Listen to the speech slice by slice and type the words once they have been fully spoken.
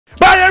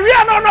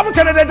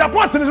no Ken and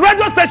Agyapong in his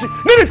radio station,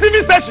 the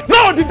TV station.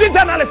 No, the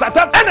journalist at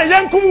and a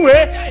young kumwe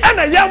and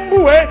a young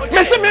bue.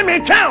 Me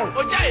town.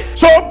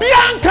 So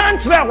Bian can't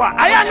tell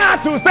I am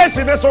not to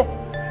station so.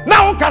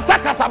 Now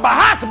kasakasa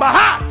bahat.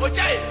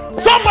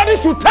 Somebody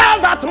should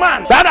tell that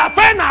man that a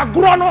friend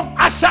agrono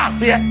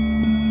ashasie.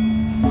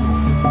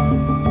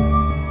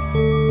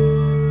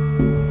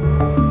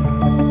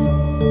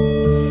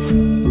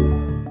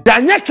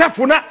 Yanye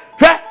careful na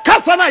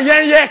kasana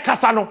yenye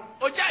kasano.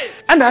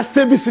 And a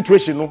service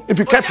situation no if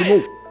you care to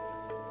know.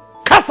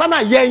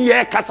 Kasana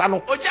yenye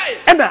kasano.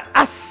 And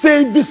a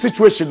service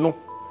situation no.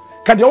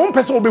 Can your own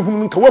person be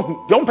whom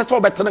kawahu, your own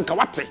person better than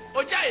kawate.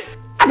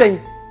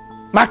 Aden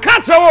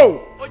Makatra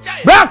wo.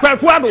 Back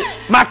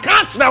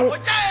Makatra wo.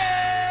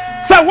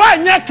 So why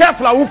you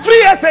careful with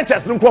free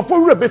SHS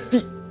nkofo rebe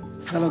fi.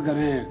 Fellow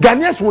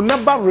Ghanaians will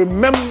never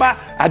remember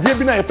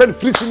Adebina Efen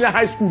Free Senior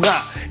High School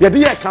now.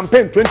 Yadi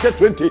campaign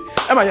 2020.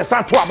 Emma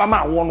Yasan to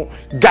Abama wono.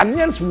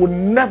 Ghanaians will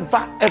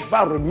never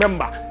ever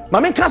remember.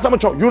 Mami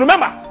Kansamocho, you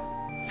remember?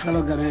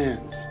 Fellow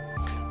Ghanaians.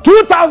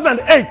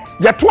 2008,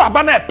 ya to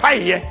Abana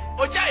Paye.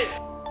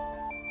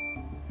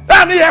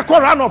 And ye ko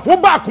run off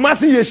Oba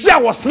Kumasi ye share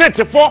was straight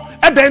for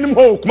and then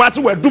ho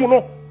Kumasi were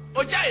doing.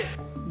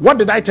 What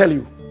did I tell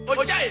you?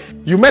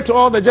 You met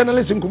all the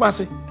journalists in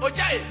Kumasi.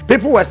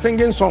 People were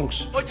singing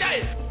songs.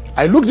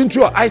 I looked into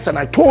your eyes and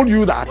I told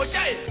you that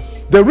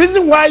the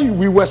reason why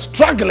we were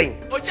struggling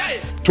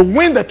to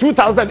win the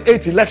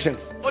 2008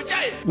 elections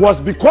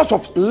was because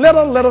of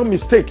little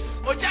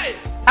mistakes.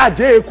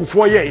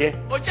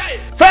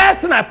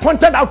 First thing I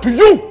pointed out to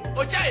you,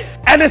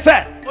 and they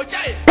said,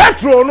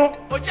 Petro no,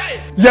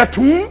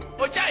 yetum,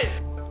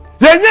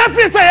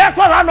 yenyefi say yeko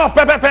run off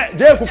pepepe,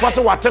 je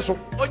kufase wateso.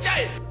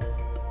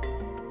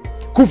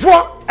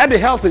 Kufo at the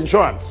health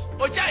insurance.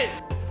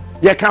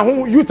 Ye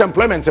can youth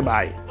employment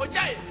buy.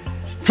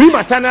 Free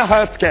maternal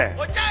health care.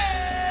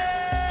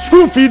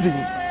 School feeding.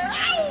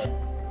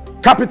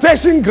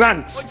 Capitation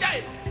grant.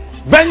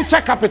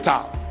 Venture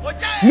capital.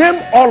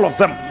 Name all of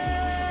them.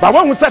 But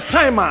when we say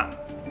timer,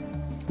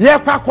 ye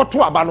kwa koto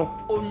abano.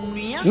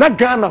 Na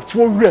Ghana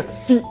for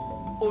refi.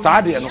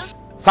 Saade no.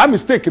 Sa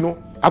mistake no.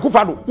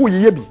 Akufado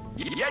uye bi.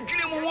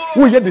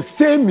 Uye the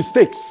same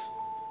mistakes.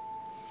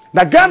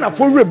 Na Ghana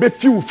for refi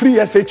few free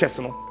SHS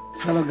no.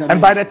 And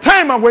by the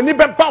time when you be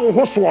back no.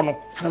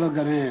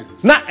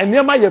 Now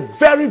enema you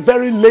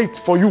very late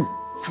for you.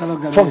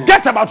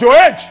 Forget about your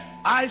age.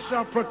 I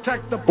shall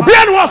protect the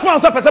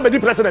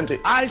president.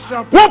 I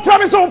shall what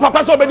promise your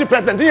papa so be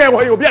president?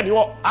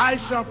 I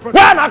shall protect.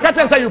 When I catch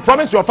and say you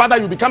promise your father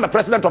you become the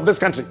president of this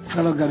country.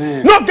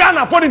 No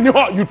Ghana for the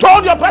you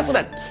told your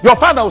president. Your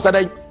father was a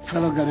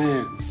fellow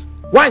Ghanaians.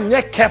 One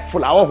year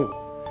careful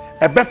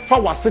a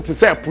befa was city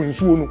say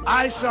punsuo.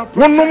 I shall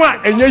one no man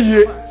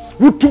enye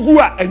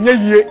Utugua enye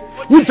ye,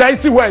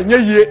 Utaisi wa enye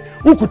ye,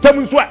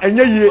 Ukutamuswa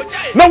enye ye.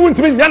 Now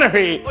wuntimi nyane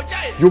hwe.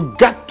 You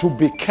got to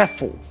be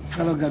careful.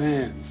 Fellow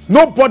Ghanaians.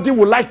 Nobody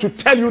would like to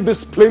tell you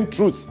this plain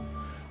truth,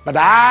 but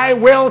I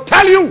will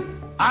tell you.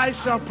 I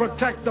shall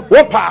protect the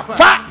Wopa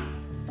fa.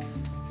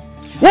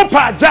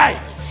 Wopa jai.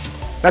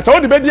 That's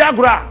all the bedi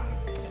agura.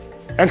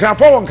 And can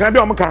for one can be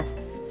omka.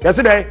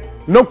 Yesterday,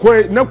 no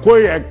koi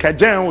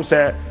kajen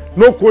say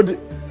no code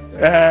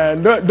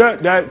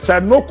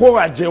said no ko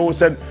aje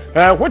said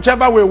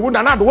whichever way would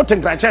not what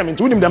think I chime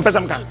into him them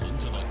person can.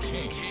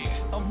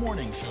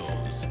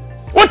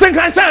 What think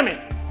I chime in?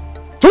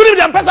 To him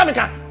them person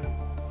can.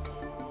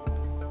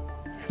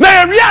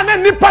 Now we are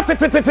any party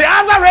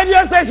other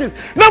radio stations.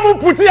 No mu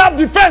put up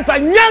defense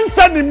and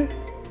yansan him.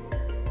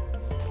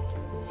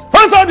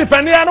 First all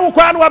defending I know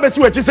kwa no abesi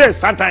we say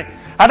sometime.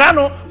 And I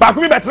know back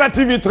we better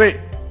TV3.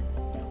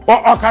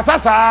 Or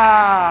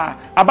kasasa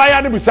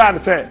abaya ni busa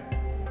say.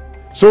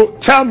 So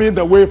tell me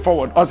the way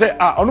forward. Or say,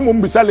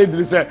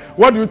 lady say,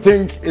 what do you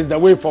think is the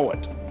way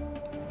forward?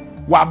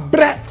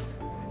 Wabre,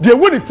 the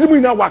way the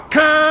team na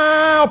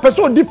waka,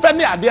 person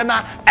defend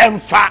Adiana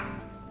emfa.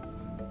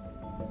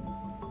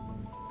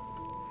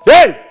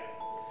 Hey,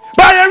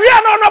 but we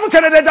are not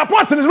Ken and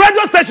Agyapong in his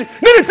radio station,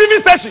 the TV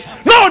station.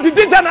 No, the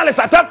journalist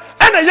at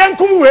and a young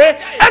kumwe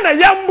and a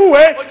young bue,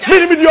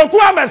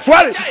 Midiokuam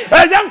swelling,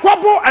 a young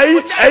kwabu,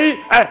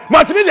 a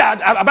multimedia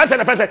about the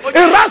defense.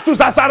 Erastus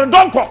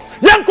Asarandonko,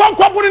 young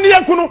kwabu in the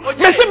Yankunu,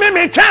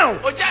 Messi town.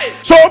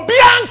 So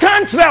Bian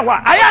can't tell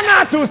I am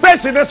not to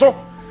station so.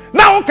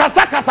 Now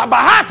kasakasa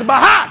bahat.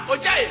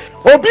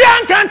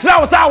 Obian can't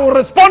tell us I will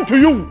respond to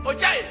you.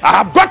 I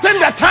have gotten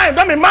the time,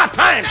 that means my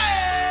time.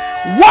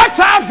 Watch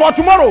out for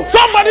tomorrow.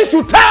 Somebody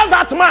should tell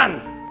that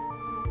man.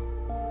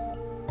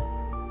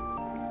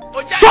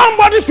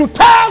 Somebody should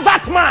tell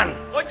that man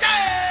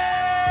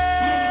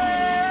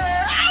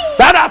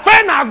that a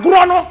friend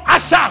agrono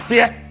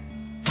ashasie.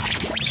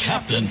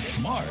 Captain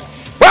Smart.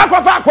 Where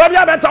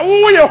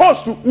you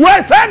host to?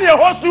 Where send your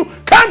host to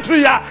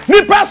country?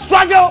 Nipa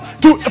struggle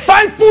to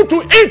find food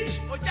to eat.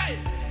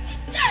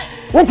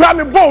 Who cry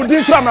me bold?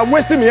 Didn't cry me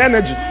wasting me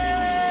energy.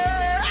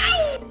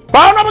 But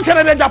I'm not Ken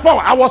and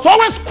Agyapong. I was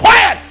always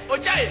quiet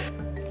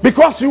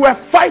because you were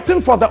fighting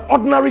for the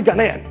ordinary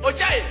Ghanaian.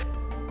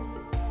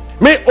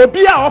 Me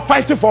obia or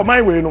fighting for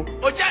my way no.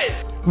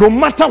 No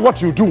matter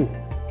what you do.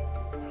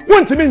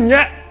 Want to mean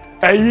yeah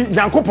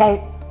Yankopon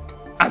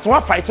as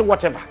one fighting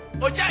whatever.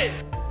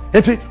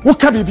 Enti wo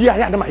ka bibia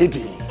ya na ma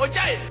yedi.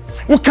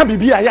 Wo ka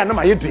bibia ya na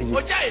ma yedi.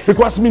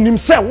 Because me nim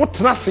say wo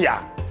tena se a.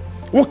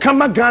 Wo ka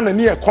ma Ghana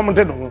ni e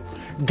komde no.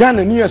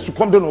 Ghana ni e su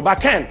komde no ba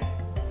Ken.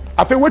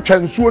 Afi wo twa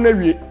nsuo na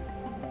wie.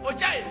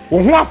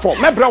 Wo ho afọ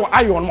mebra wo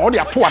iron ma wo de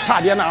ato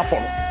atade na afọ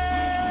no.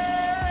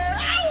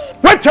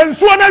 Wo twa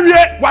nsuo na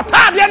wie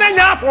watade na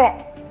nya afọ.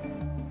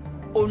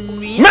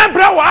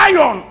 Mebra wo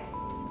iron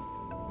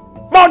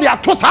ma wo de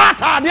ato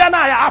atade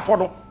na ya afọ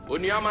no.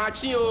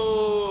 Oniamachi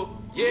o.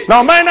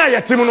 Now mine na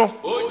yetim no.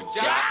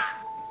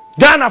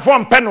 Ghana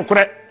for pen no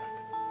kure.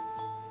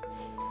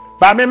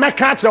 Ba me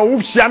meka kire wo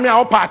hia me a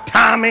wo pa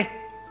taame.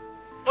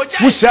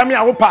 Wo hia me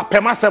a wo pa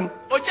pemasem.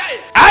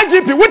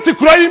 IGP wuti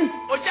kura yim.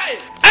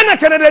 Ena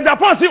Ken and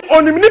Agyapong si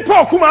onim nipa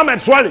okuma Ahmed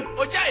Swale.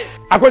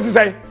 Akosi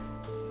say.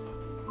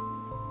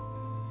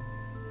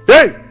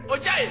 Hey.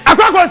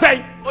 Akwa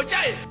say.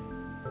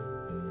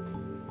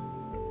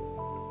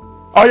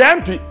 Oya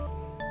MP.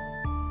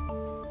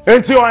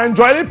 Enti o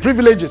enjoy the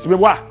privileges we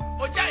wa.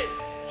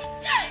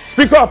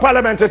 Speaker of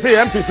Parliament say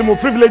MP some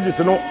privileges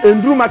no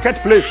Endru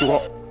marketplace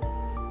ho.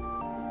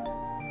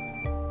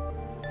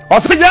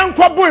 Osi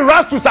yankwa boy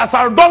rastu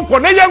sasar donko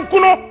na yanku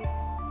no.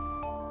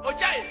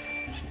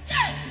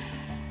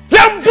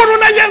 Yampunu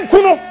na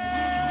yanku no.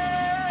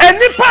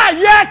 Enipa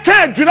ye ka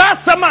adwira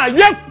asema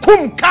ye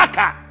kum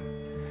kaka.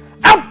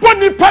 Apo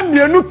nipa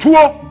mienu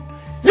tuo.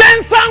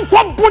 Yensan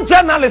kwa bu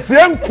journalist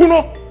yanku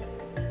no.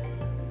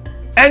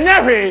 Enye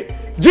hwe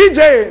GJ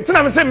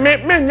tina me say me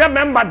nya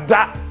member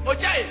da.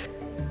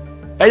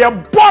 Eya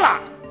bola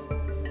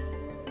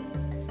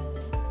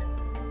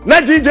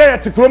na GJ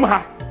at krom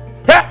ha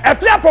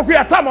efi apoku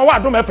ya tam wa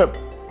Adom FM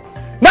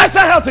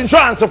National Health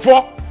Insurance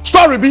for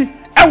story bi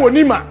e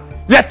wonima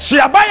ye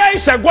chiabaya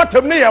ishe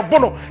gwatem ne ye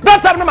bono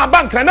that time na my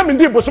bank na me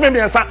ndi boso me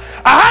miensa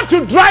I had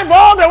to drive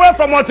all the way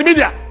from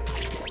multimedia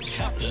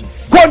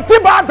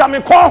kontiba da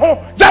me ko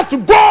ho just to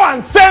go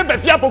and save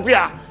efi apoku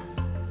ya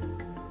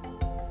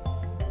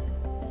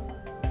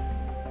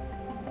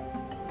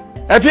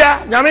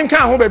Efia nyame nka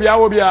ho bebia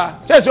wo bia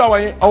sese owo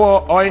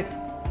owo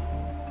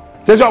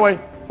sese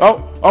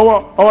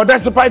owo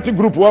despite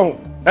group wo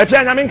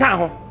efia nyame nka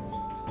ho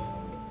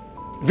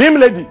vim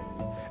lady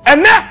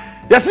ene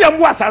yesi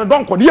yambu asare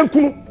donko de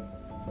yankunu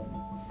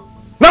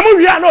na mu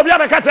wia na obi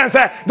abeka chen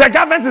say the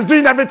government is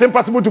doing everything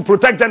possible to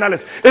protect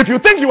journalists. If you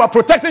think you are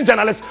protecting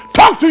journalists,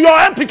 talk to your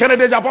MP Ken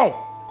and Agyapong.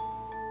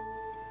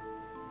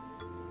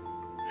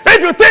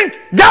 If you think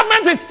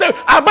government is still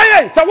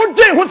abaye so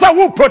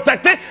who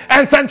protect it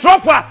and central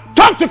for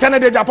talk to Ken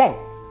and Agyapong.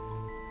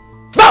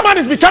 That man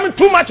is becoming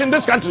too much in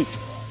this country.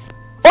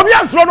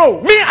 Obiansro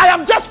no, me I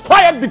am just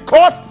quiet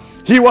because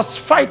he was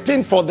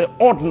fighting for the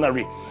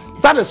ordinary.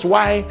 That is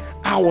why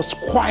I was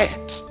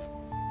quiet.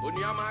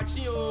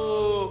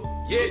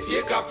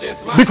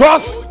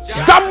 Because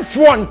damn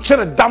for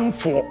and damn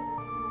for.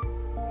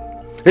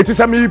 It is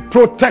a me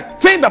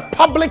protecting the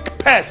public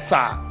purse.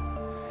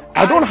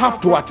 I don't have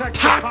to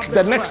attack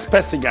the next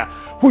person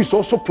who is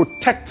also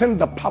protecting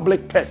the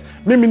public purse.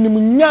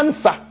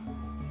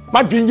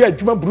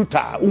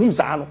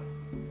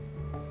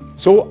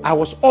 So I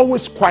was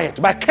always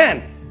quiet. But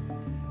Ken,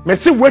 me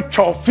see what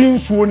your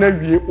fins wona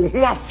wie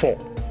ohun afọ.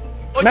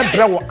 Me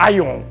bre wo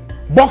iron,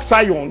 box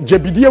iron,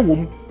 jebidie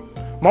wom.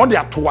 Ma o de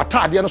ato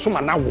atade no so ma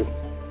na wo.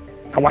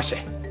 Na wa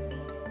hye.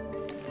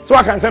 So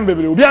I can send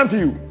baby, obi am for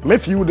you. Me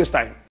for you this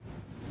time.